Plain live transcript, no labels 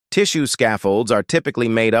Tissue scaffolds are typically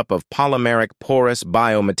made up of polymeric porous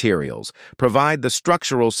biomaterials, provide the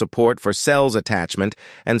structural support for cells attachment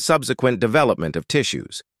and subsequent development of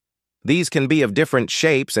tissues. These can be of different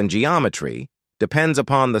shapes and geometry, depends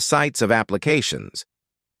upon the sites of applications.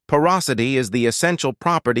 Porosity is the essential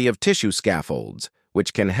property of tissue scaffolds,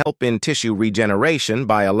 which can help in tissue regeneration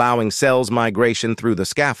by allowing cells migration through the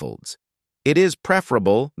scaffolds. It is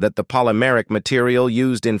preferable that the polymeric material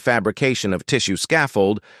used in fabrication of tissue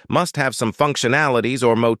scaffold must have some functionalities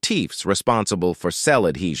or motifs responsible for cell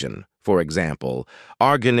adhesion, for example,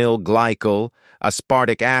 arganyl glycol,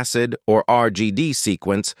 aspartic acid, or RGD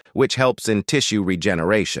sequence, which helps in tissue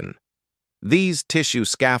regeneration. These tissue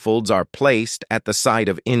scaffolds are placed at the site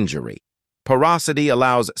of injury. Porosity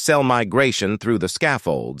allows cell migration through the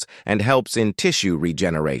scaffolds and helps in tissue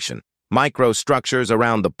regeneration. Microstructures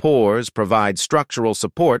around the pores provide structural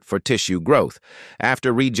support for tissue growth.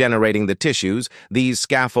 After regenerating the tissues, these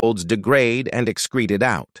scaffolds degrade and excrete it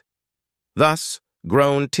out. Thus,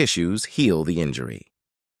 grown tissues heal the injury.